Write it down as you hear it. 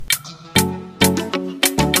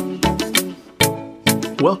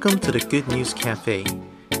Welcome to the Good News Cafe.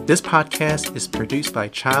 This podcast is produced by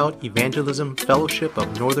Child Evangelism Fellowship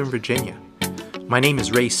of Northern Virginia. My name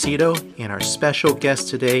is Ray Cito, and our special guest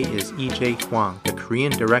today is E.J. Hwang, the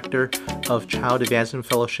Korean Director of Child Evangelism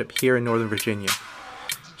Fellowship here in Northern Virginia.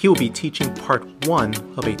 He will be teaching part 1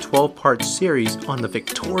 of a 12-part series on the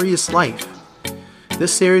victorious life.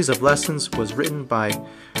 This series of lessons was written by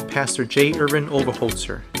Pastor J. Irvin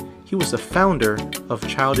Overholzer. He was the founder of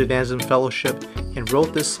Child Evangelism Fellowship and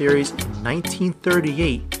wrote this series in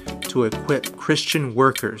 1938 to equip Christian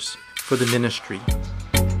workers for the ministry.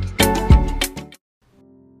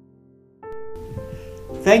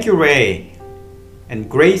 Thank you, Ray, and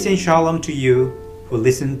grace and shalom to you who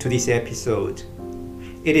listen to this episode.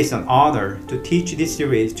 It is an honor to teach this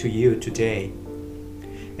series to you today.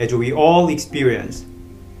 As we all experience,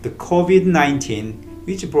 the COVID-19,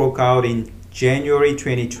 which broke out in January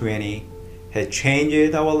 2020, has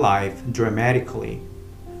changed our life dramatically.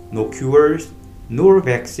 No cures, nor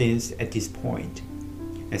vaccines at this point.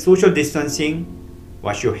 And social distancing,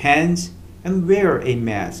 wash your hands, and wear a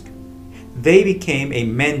mask. They became a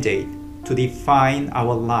mandate to define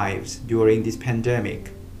our lives during this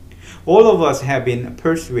pandemic. All of us have been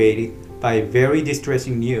persuaded by very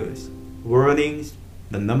distressing news, warnings,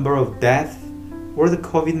 the number of deaths, or the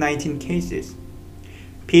COVID-19 cases.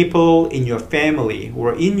 People in your family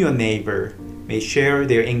or in your neighbor may share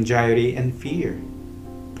their anxiety and fear.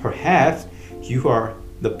 Perhaps you are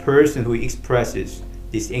the person who expresses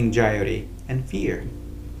this anxiety and fear.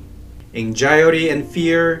 Anxiety and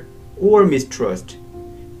fear or mistrust.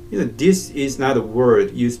 This is not a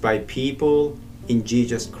word used by people in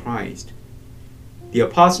Jesus Christ. The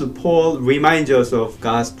Apostle Paul reminds us of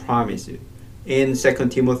God's promise in 2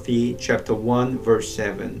 Timothy chapter 1 verse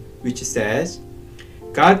 7, which says,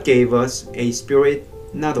 God gave us a spirit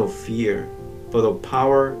not of fear, but of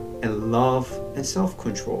power and love and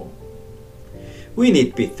self-control. We need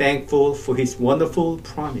to be thankful for His wonderful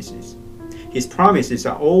promises. His promises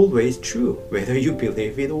are always true, whether you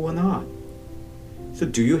believe it or not. So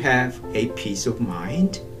do you have a peace of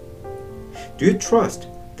mind? Do you trust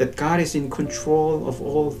that God is in control of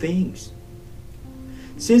all things?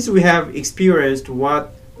 Since we have experienced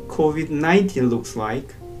what COVID-19 looks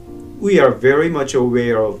like, we are very much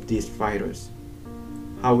aware of this virus.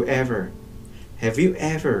 However, have you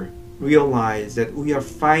ever realized that we are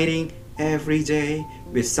fighting every day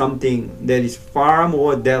with something that is far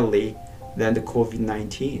more deadly than the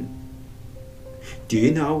COVID-19? Do you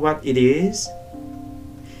know what it is?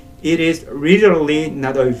 It is literally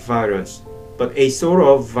not a virus, but a sort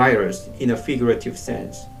of virus in a figurative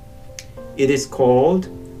sense. It is called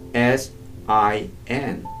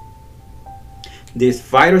SIN. This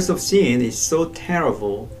virus of sin is so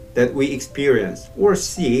terrible that we experience or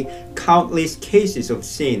see countless cases of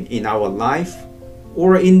sin in our life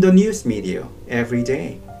or in the news media every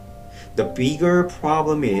day. The bigger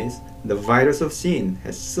problem is the virus of sin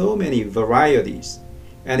has so many varieties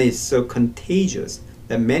and is so contagious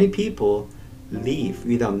that many people live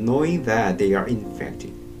without knowing that they are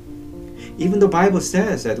infected. Even the Bible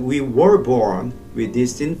says that we were born with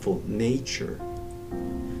this sinful nature.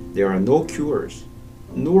 There are no cures,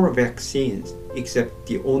 nor vaccines, except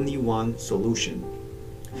the only one solution.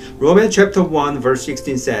 Romans chapter 1 verse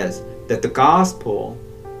 16 says that the gospel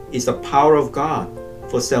is the power of God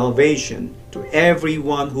for salvation to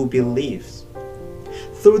everyone who believes.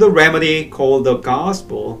 Through the remedy called the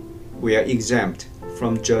gospel, we are exempt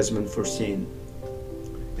from judgment for sin.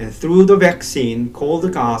 And through the vaccine called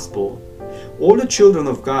the gospel, all the children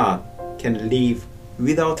of God can live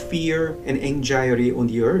without fear and anxiety on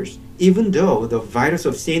the earth, even though the virus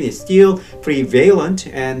of sin is still prevalent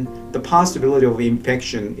and the possibility of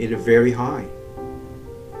infection is very high.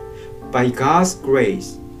 By God's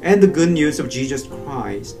grace and the good news of Jesus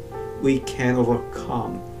Christ, we can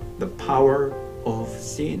overcome the power of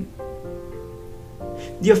sin.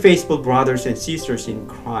 Dear faithful brothers and sisters in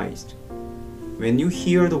Christ, when you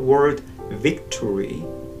hear the word victory,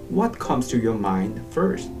 what comes to your mind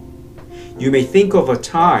first? You may think of a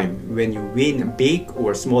time when you win big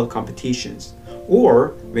or small competitions, or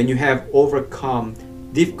when you have overcome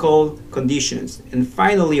difficult conditions and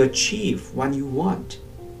finally achieve what you want.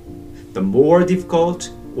 The more difficult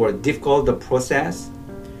the process,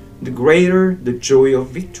 the greater the joy of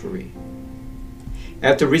victory.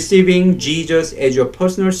 After receiving Jesus as your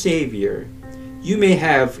personal Savior, you may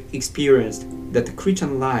have experienced that the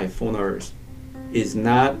Christian life on earth is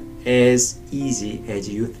not as easy as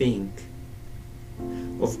you think.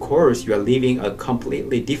 Of course, you are living a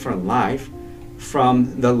completely different life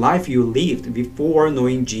from the life you lived before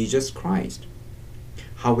knowing Jesus Christ.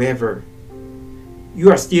 However, you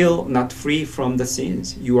are still not free from the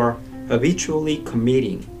sins you are habitually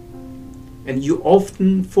committing, and you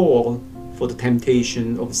often fall for the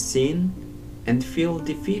temptation of sin and feel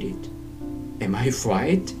defeated. Am I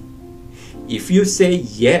right? If you say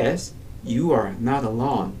yes, you are not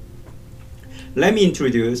alone. Let me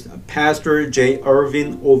introduce Pastor J.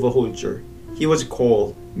 Irvin Overholzer. He was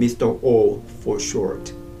called Mr. O for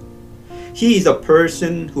short. He is a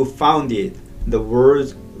person who founded the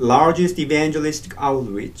world's largest evangelistic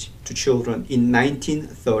outreach to children in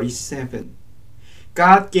 1937.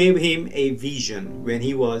 God gave him a vision when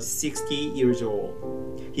he was 60 years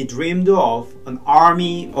old. He dreamed of an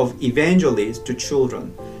army of evangelists to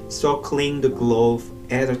children circling the globe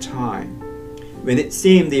at a time when it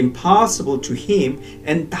seemed impossible to him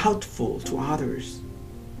and doubtful to others.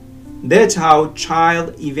 That's how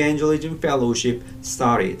Child Evangelism Fellowship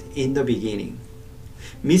started in the beginning.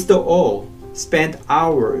 Mr. O spent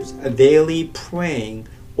hours daily praying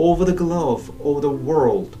over the globe of the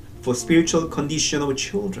world for spiritual condition of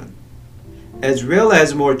children, as well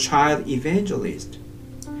as more child evangelists.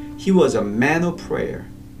 He was a man of prayer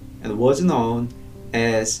and was known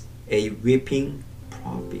as a weeping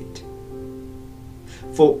prophet.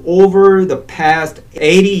 For over the past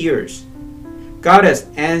 80 years, God has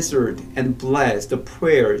answered and blessed the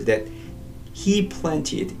prayers that He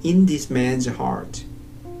planted in this man's heart.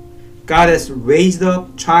 God has raised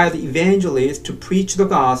up child evangelists to preach the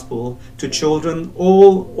gospel to children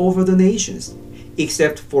all over the nations,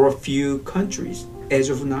 except for a few countries as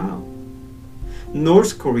of now.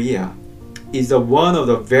 North Korea is one of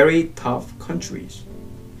the very tough countries.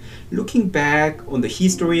 Looking back on the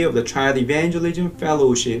history of the Child Evangelism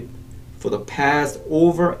Fellowship for the past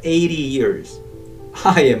over 80 years,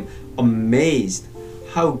 I am amazed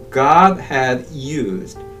how God had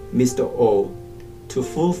used Mr. O to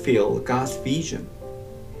fulfill God's vision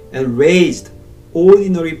and raised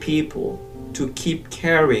ordinary people to keep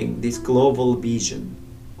carrying this global vision.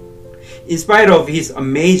 In spite of his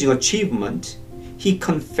amazing achievement, he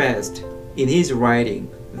confessed in his writing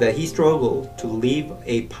that he struggled to live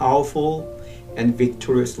a powerful and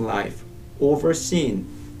victorious life over sin,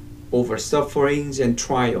 over sufferings and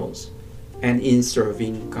trials, and in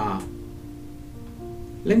serving God.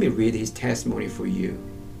 Let me read his testimony for you.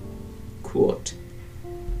 Quote,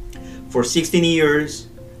 "For 16 years,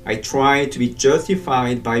 I tried to be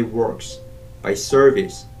justified by works, by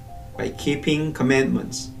service, by keeping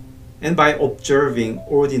commandments, and by observing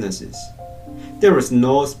ordinances. There was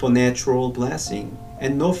no supernatural blessing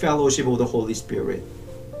and no fellowship of the Holy Spirit.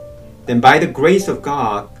 Then by the grace of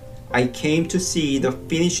God, I came to see the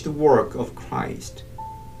finished work of Christ.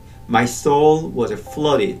 My soul was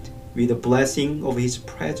flooded with the blessing of His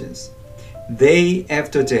presence, day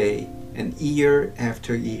after day and year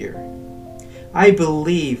after year. I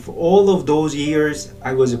believe all of those years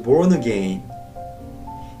I was born again.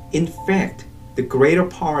 In fact, the greater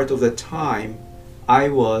part of the time I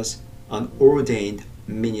was an ordained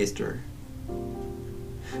minister.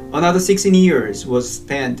 Another 16 years was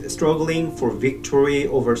spent struggling for victory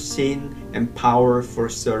over sin and power for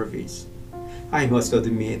service. I must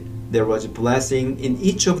admit there was blessing in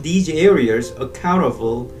each of these areas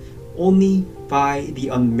accountable only by the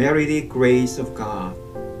unmerited grace of God.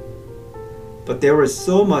 But there was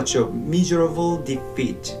so much of miserable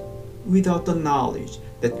defeat without the knowledge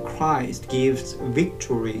that Christ gives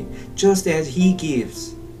victory just as He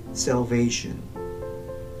gives salvation,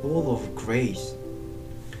 all of grace.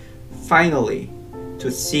 Finally,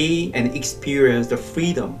 to see and experience the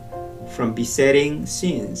freedom from besetting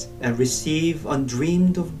sins and receive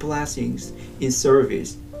undreamed of blessings in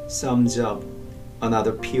service sums up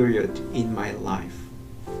another period in my life."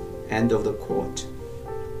 End of the quote.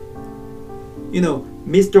 You know,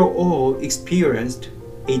 Mr. O experienced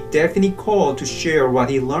a definite call to share what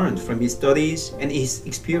he learned from his studies and his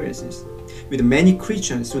experiences with many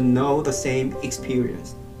Christians who know the same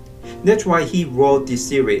experience. That's why he wrote this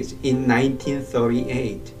series in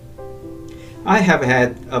 1938. I have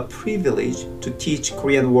had a privilege to teach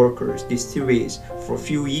Korean workers this series for a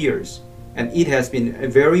few years, and it has been a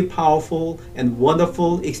very powerful and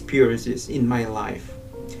wonderful experiences in my life,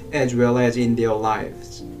 as well as in their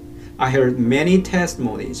lives. I heard many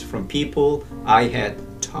testimonies from people I had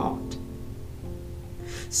taught.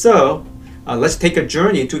 So, let's take a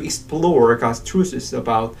journey to explore God's truths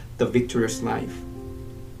about the victorious life.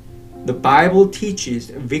 The Bible teaches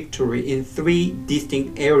victory in three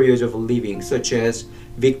distinct areas of living, such as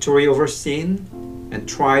victory over sin, and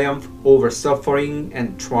triumph over suffering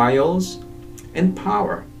and trials, and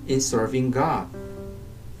power in serving God.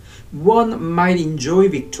 One might enjoy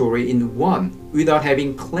victory in one without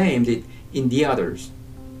having claimed it in the others.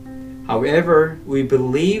 However, we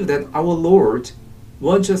believe that our Lord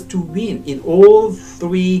wants us to win in all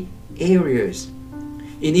three areas.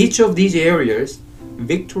 In each of these areas,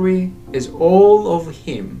 victory is all of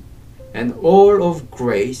Him and all of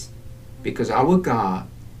grace, because our God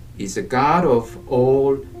is a God of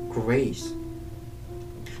all grace.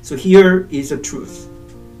 So here is the truth.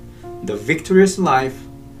 The victorious life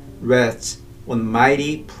rests on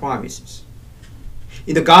mighty promises.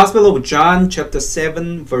 In the Gospel of John chapter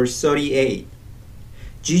 7 verse 38,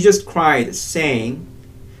 Jesus cried, saying,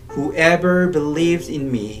 "Whoever believes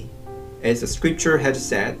in me, as the scripture has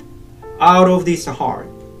said, out of this heart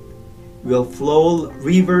will flow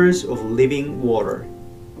rivers of living water."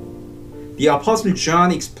 The Apostle John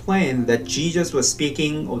explained that Jesus was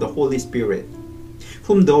speaking of the Holy Spirit,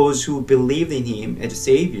 whom those who believed in Him as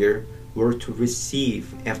Savior were to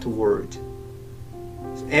receive afterward.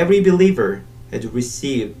 So every believer has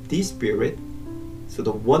received this Spirit, so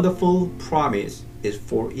the wonderful promise is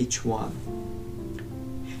for each one.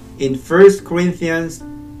 In 1 Corinthians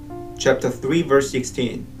chapter 3 verse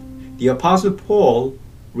 16, the Apostle Paul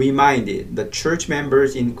reminded the church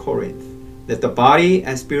members in Corinth that the body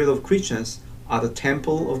and spirit of Christians are the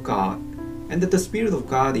temple of God, and that the Spirit of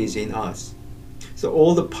God is in us. So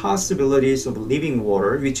all the possibilities of living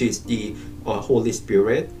water, which is the Holy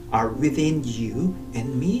Spirit, are within you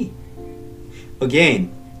and me. Again,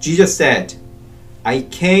 Jesus said, "I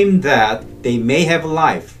came that they may have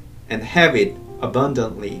life and have it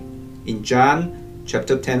abundantly," in John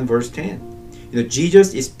chapter 10 verse 10.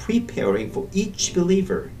 Jesus is preparing for each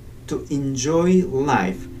believer to enjoy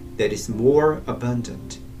life that is more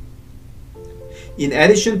abundant. In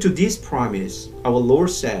addition to this promise, our Lord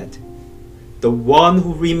said, "The one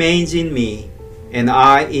who remains in me and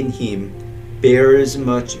I in him bears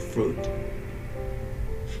much fruit."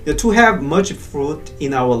 To have much fruit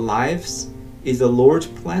in our lives is the Lord's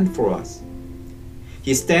plan for us.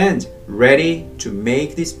 He stands ready to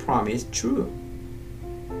make this promise true.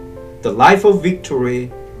 The life of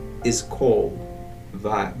victory is called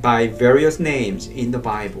by various names in the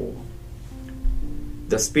Bible.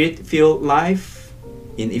 The Spirit-filled life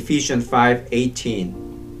in Ephesians 5:18.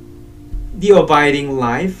 The abiding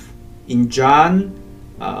life in John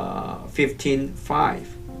 15:5.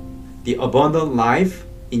 The abundant life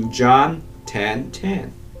in John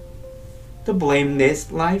 10:10. The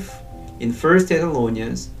blameless life in 1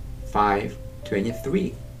 Thessalonians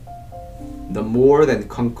 5:23. The more than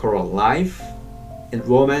conqueror life in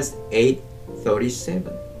Romans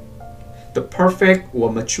 8:37. The perfect or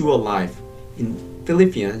mature life in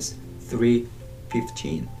Philippians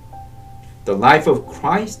 3:15. The life of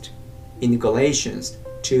Christ in Galatians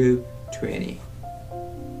 2:20.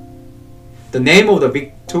 The name of the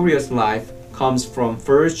victorious life comes from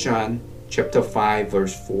 1 John chapter 5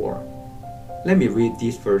 verse 4. Let me read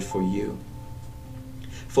this verse for you.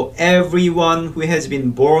 "For everyone who has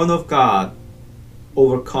been born of God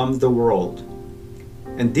overcomes the world.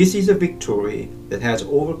 And this is a victory that has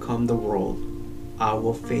overcome the world,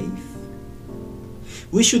 our faith."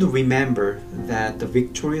 We should remember that the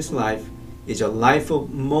victorious life is a life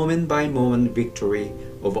of moment-by-moment victory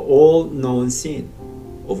over all known sin,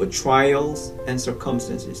 over trials and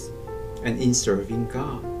circumstances, and in serving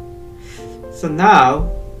God. So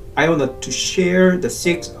now, I want to share the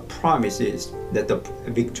 6 promises that the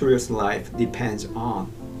victorious life depends on.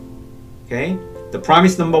 Okay? The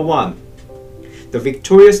promise number 1. The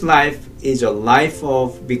victorious life is a life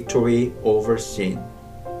of victory over sin.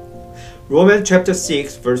 Romans chapter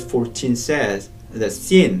 6 verse 14 says that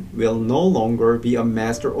sin will no longer be a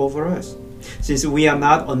master over us, since we are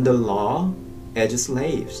not under law as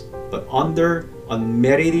slaves, but under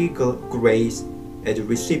unmerited grace as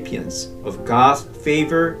recipients of God's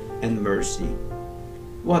favor and mercy.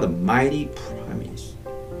 What a mighty promise.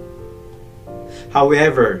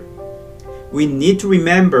 However, we need to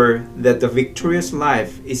remember that the victorious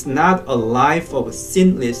life is not a life of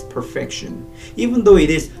sinless perfection, even though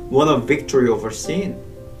it is one of victory over sin.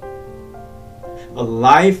 A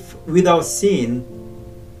life without sin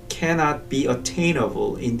cannot be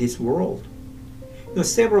attainable in this world.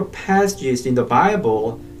 Several passages in the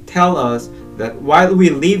Bible tell us that while we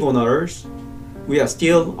live on earth, we are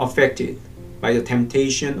still affected by the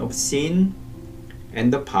temptation of sin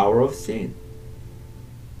and the power of sin.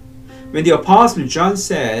 When the Apostle John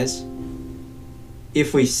says,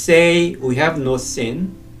 "If we say we have no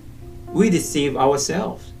sin, we deceive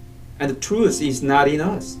ourselves, and the truth is not in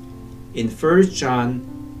us," in 1 John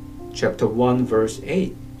chapter 1 verse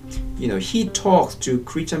 8, he talks to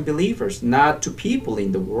Christian believers, not to people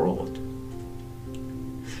in the world.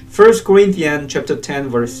 1 Corinthians chapter 10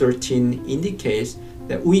 verse 13 indicates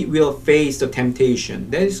that we will face the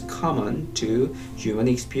temptation that is common to human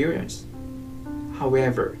experience.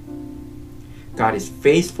 However, God is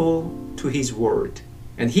faithful to His word,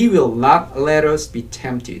 and He will not let us be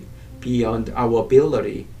tempted beyond our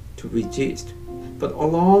ability to resist. But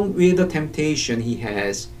along with the temptation He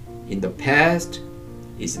has in the past,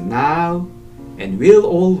 is now, and will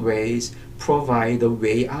always provide the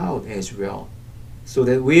way out as well, so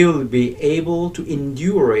that we will be able to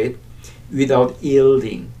endure it without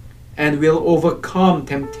yielding, and will overcome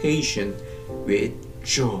temptation with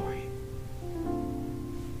joy.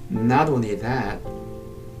 Not only that,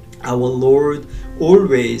 our Lord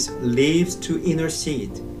always lives to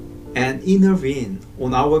intercede and intervene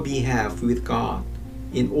on our behalf with God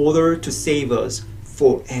in order to save us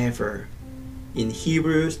forever. In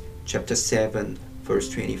Hebrews chapter 7, verse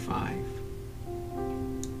 25.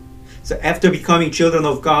 So after becoming children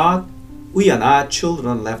of God, we are not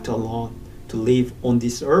children left alone to live on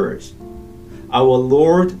this earth. Our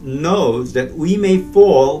Lord knows that we may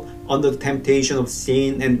fall under the temptation of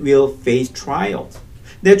sin and will face trials.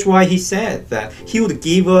 That's why He said that He would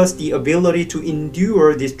give us the ability to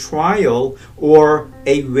endure this trial or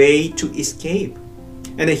a way to escape.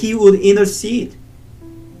 And that He would intercede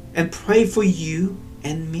and pray for you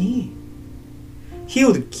and me. He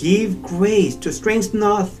would give grace to strengthen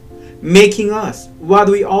us, making us what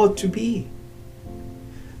we ought to be.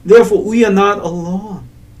 Therefore, we are not alone,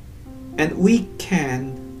 and we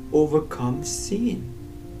can overcome sin.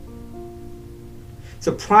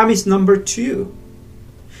 So promise number 2,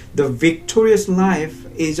 the victorious life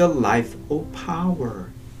is a life of power.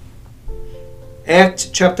 Acts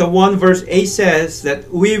chapter 1 verse 8 says that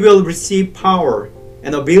we will receive power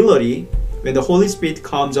and ability when the Holy Spirit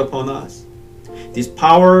comes upon us. This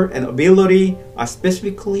power and ability are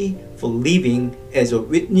specifically for living as a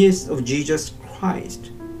witness of Jesus Christ.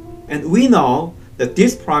 And we know that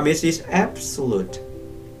this promise is absolute.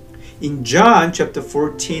 In John chapter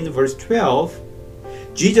 14 verse 12,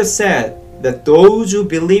 Jesus said that those who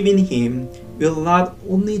believe in Him will not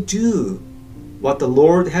only do what the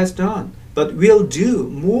Lord has done, but will do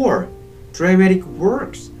more dramatic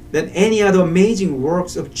works than any other amazing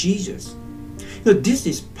works of Jesus. This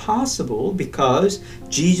is possible because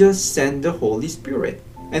Jesus sent the Holy Spirit.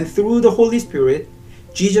 And through the Holy Spirit,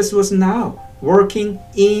 Jesus was now working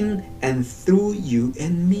in and through you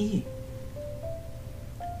and me.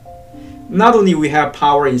 Not only we have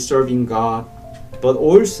power in serving God, but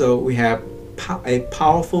also we have a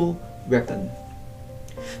powerful weapon.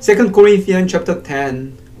 2 Corinthians chapter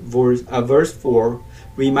 10 verse 4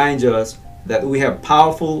 reminds us that we have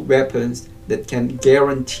powerful weapons that can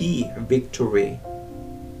guarantee victory.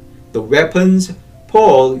 The weapons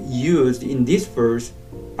Paul used in this verse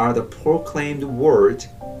are the proclaimed word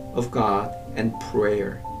of God and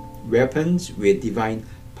prayer, weapons with divine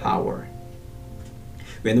power.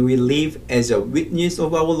 When we live as a witness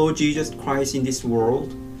of our Lord Jesus Christ in this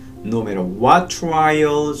world, no matter what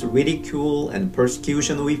trials, ridicule, and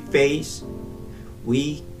persecution we face,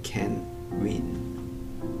 we can win.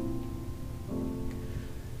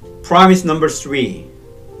 Promise number 3.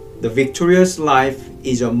 The victorious life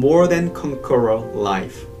is a more than conqueror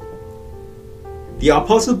life. The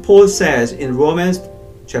Apostle Paul says in Romans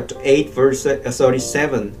chapter 8 verse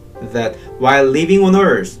 37 that while living on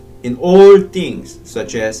earth, in all things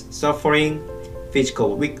such as suffering,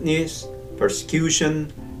 physical weakness,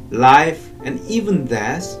 persecution, life, and even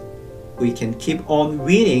death, we can keep on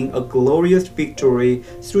winning a glorious victory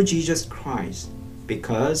through Jesus Christ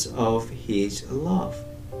because of His love.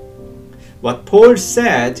 What Paul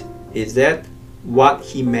said is that what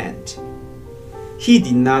he meant. He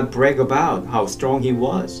did not brag about how strong he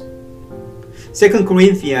was. 2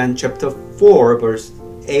 Corinthians chapter 4 verse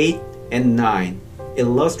 8 and 9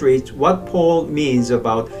 illustrates what Paul means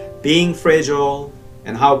about being fragile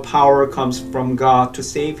and how power comes from God to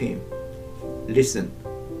save him. Listen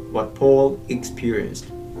what Paul experienced.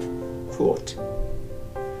 Quote,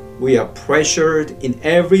 "We are pressured in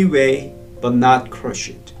every way but not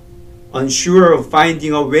crushed, unsure of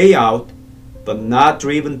finding a way out but not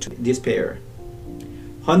driven to despair,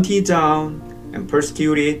 hunted down and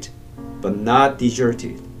persecuted but not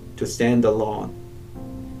deserted to stand alone,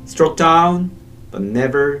 struck down but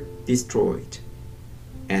never destroyed."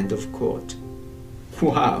 End of quote.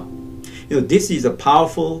 Wow. This is a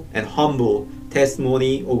powerful and humble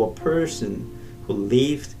testimony of a person who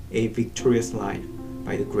lived a victorious life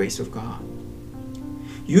by the grace of God.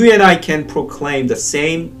 You and I can proclaim the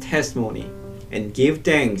same testimony and give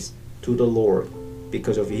thanks to the Lord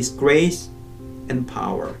because of His grace and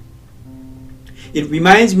power. It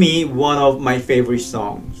reminds me one of my favorite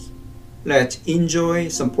songs. Let's enjoy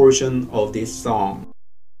some portion of this song.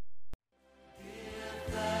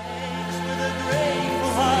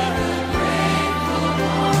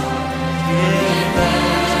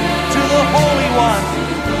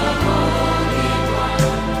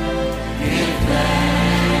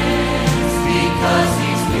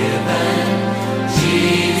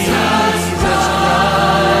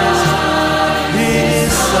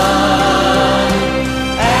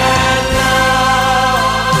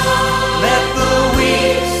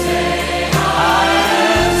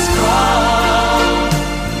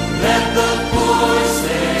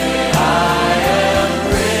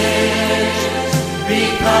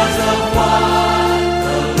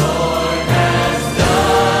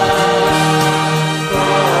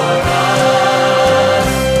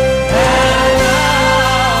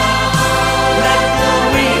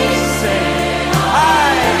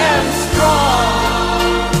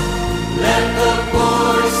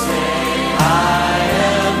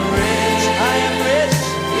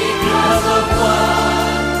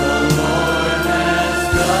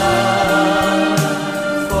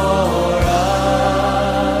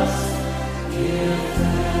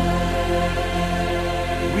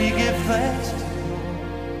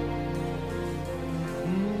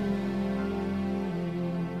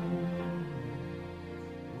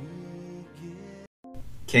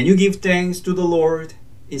 Can you give thanks to the Lord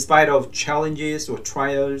in spite of challenges or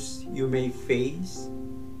trials you may face?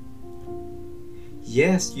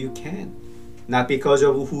 Yes, you can. Not because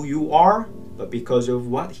of who you are, but because of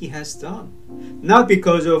what He has done. Not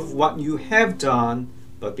because of what you have done,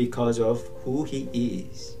 but because of who He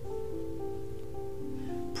is.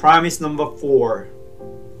 Promise number 4.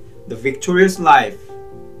 The victorious life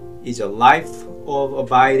is a life of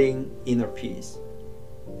abiding inner peace.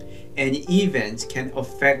 Any event can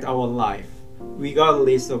affect our life,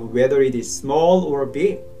 regardless of whether it is small or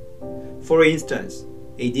big. For instance,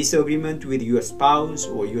 a disagreement with your spouse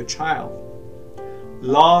or your child,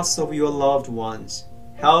 loss of your loved ones,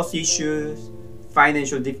 health issues,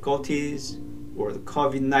 financial difficulties, or the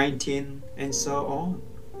COVID-19, and so on.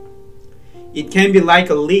 It can be like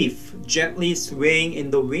a leaf gently swaying in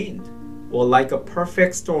the wind, or like a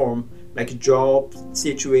perfect storm like Job's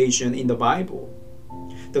situation in the Bible.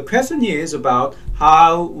 The question is about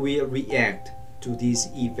how we react to these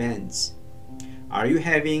events. Are you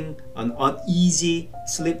having an uneasy,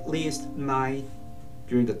 sleepless night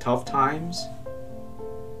during the tough times?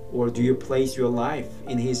 Or do you place your life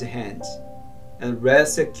in His hands and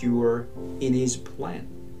rest secure in His plan,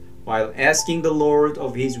 while asking the Lord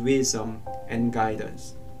of His wisdom and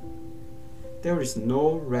guidance? There is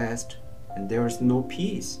no rest and there is no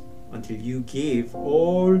peace until you give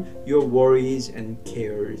all your worries and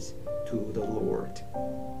cares to the Lord.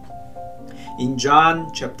 In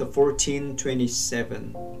John chapter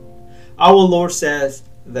 14:27, our Lord says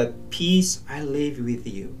that peace I leave with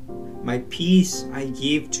you, my peace I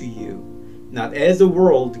give to you, not as the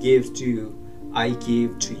world gives to you, I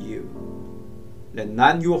give to you. Let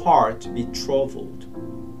not your heart be troubled,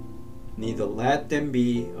 neither let them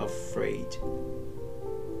be afraid.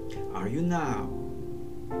 Are you now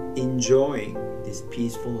enjoying this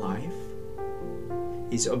peaceful life?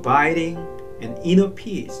 His abiding and inner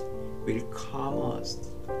peace will calm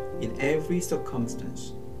us in every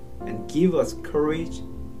circumstance and give us courage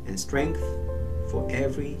and strength for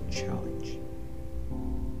every challenge.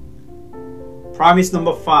 Promise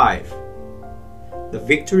number 5. The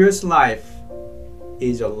victorious life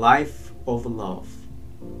is a life of love.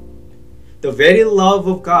 The very love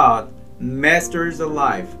of God masters the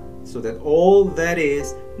life so that all that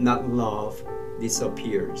is not love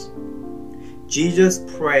disappears. Jesus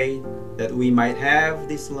prayed that we might have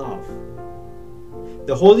this love.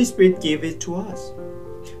 The Holy Spirit gave it to us.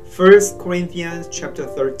 1 Corinthians chapter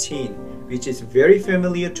 13, which is very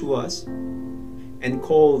familiar to us and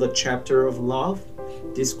called the chapter of love,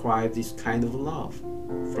 describes this kind of love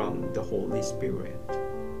from the Holy Spirit.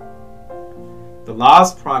 The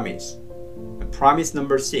last promise, promise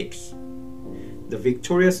number 6. The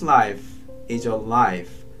victorious life is a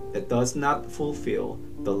life that does not fulfill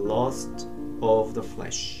the lust of the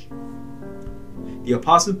flesh. The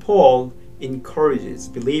Apostle Paul encourages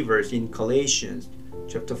believers in Galatians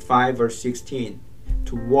chapter 5 verse 16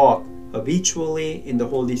 to walk habitually in the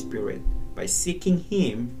Holy Spirit by seeking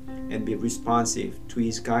Him and be responsive to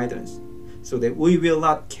His guidance, so that we will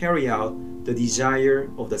not carry out the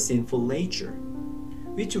desire of the sinful nature,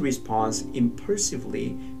 which responds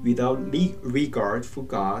impulsively without regard for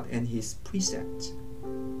God and His precepts.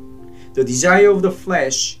 The desire of the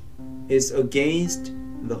flesh is against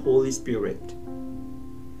the Holy Spirit.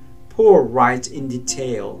 Paul writes in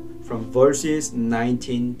detail from verses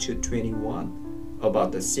 19 to 21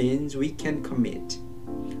 about the sins we can commit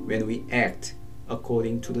when we act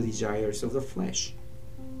according to the desires of the flesh.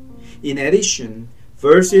 In addition,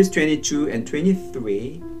 verses 22 and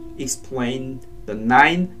 23 explain the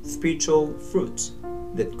 9 spiritual fruits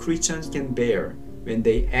that Christians can bear when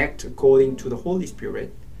they act according to the Holy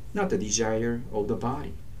Spirit, not the desire of the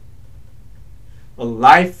body. A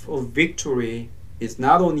life of victory is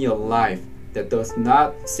not only a life that does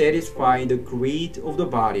not satisfy the greed of the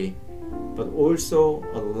body, but also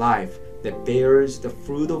a life that bears the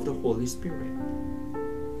fruit of the Holy Spirit.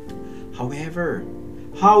 However,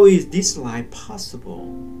 how is this life possible?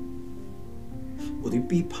 Would it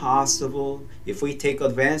be possible if we take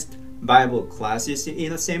advanced Bible classes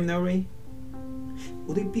in a seminary?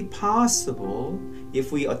 Would it be possible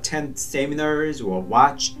if we attend seminars or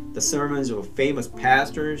watch the sermons of famous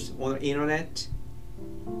pastors on the internet?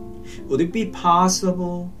 Would it be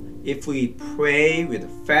possible if we pray with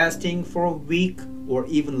fasting for a week or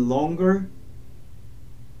even longer?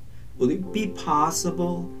 Would it be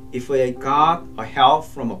possible if we got a help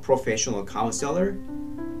from a professional counselor?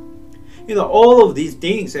 All of these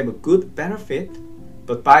things have a good benefit,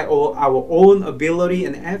 but by our own ability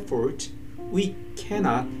and effort, we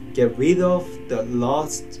cannot get rid of the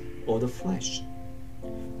lust of the flesh.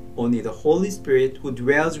 Only the Holy Spirit who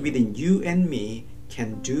dwells within you and me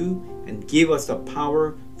can do and give us the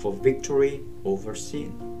power for victory over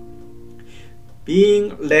sin.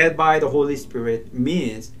 Being led by the Holy Spirit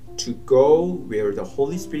means to go where the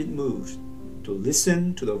Holy Spirit moves, to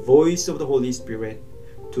listen to the voice of the Holy Spirit,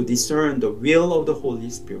 to discern the will of the Holy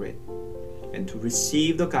Spirit, and to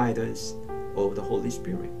receive the guidance of the Holy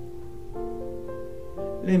Spirit.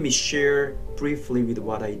 Let me share briefly with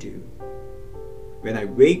what I do. When I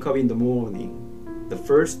wake up in the morning, the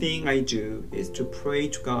first thing I do is to pray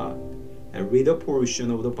to God and read a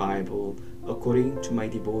portion of the Bible according to my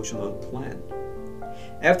devotional plan.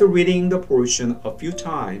 After reading the portion a few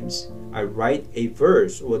times, I write a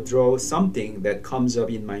verse or draw something that comes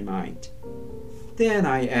up in my mind. Then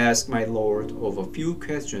I ask my Lord of a few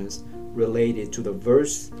questions related to the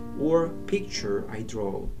verse or picture I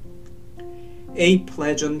draw. A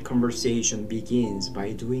pleasant conversation begins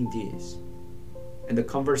by doing this, and the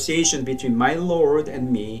conversation between my Lord and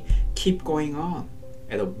me keep going on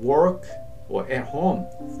at work or at home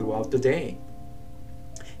throughout the day.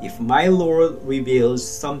 If my Lord reveals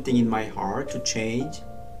something in my heart to change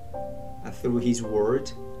through His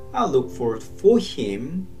Word, I look forward for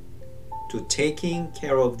Him to taking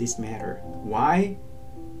care of this matter. Why?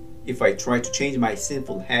 If I try to change my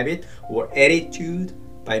sinful habit or attitude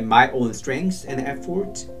by my own strength and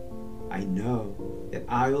effort, I know that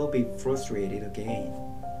I will be frustrated again.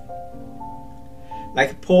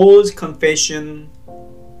 Like Paul's confession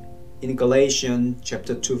in Galatians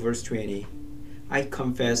chapter 2 verse 20, I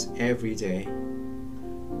confess every day,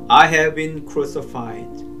 I have been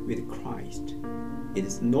crucified with Christ. It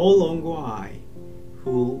is no longer I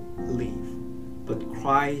who live, but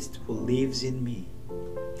Christ who lives in me.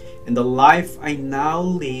 And the life I now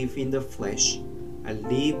live in the flesh, I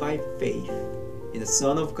live by faith in the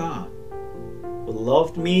Son of God, who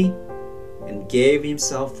loved me and gave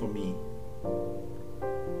Himself for me.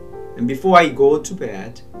 And before I go to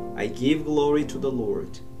bed, I give glory to the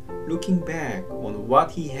Lord, looking back on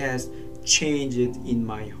what He has changed in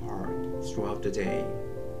my heart throughout the day.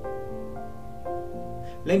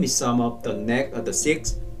 Let me sum up the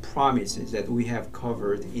 6 promises that we have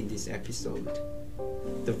covered in this episode.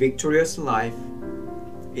 The victorious life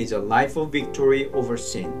is a life of victory over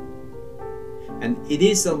sin. And it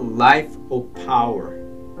is a life of power.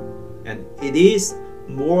 And it is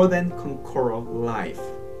more than conqueror life.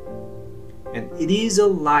 And it is a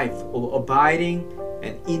life of abiding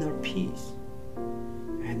and inner peace.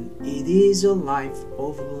 And it is a life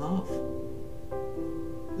of love.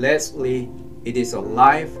 Lastly, it is a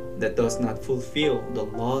life that does not fulfill the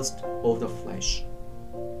lust of the flesh.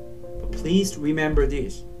 But please remember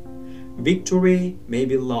this. Victory may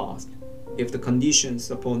be lost if the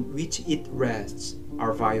conditions upon which it rests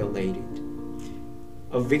are violated.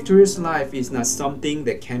 A victorious life is not something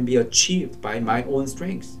that can be achieved by my own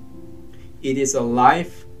strength. It is a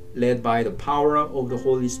life led by the power of the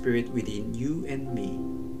Holy Spirit within you and me.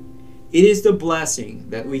 It is the blessing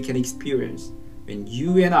that we can experience when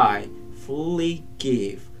you and I fully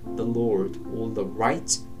give the Lord all the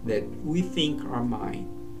rights that we think are mine.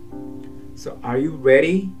 So are you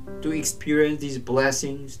ready to experience these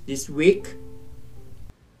blessings this week?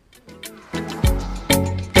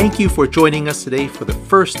 Thank you for joining us today for the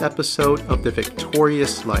first episode of The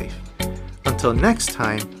Victorious Life. Until next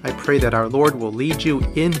time, I pray that our Lord will lead you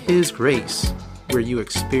in His grace, where you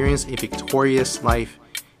experience a victorious life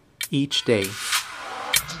each day.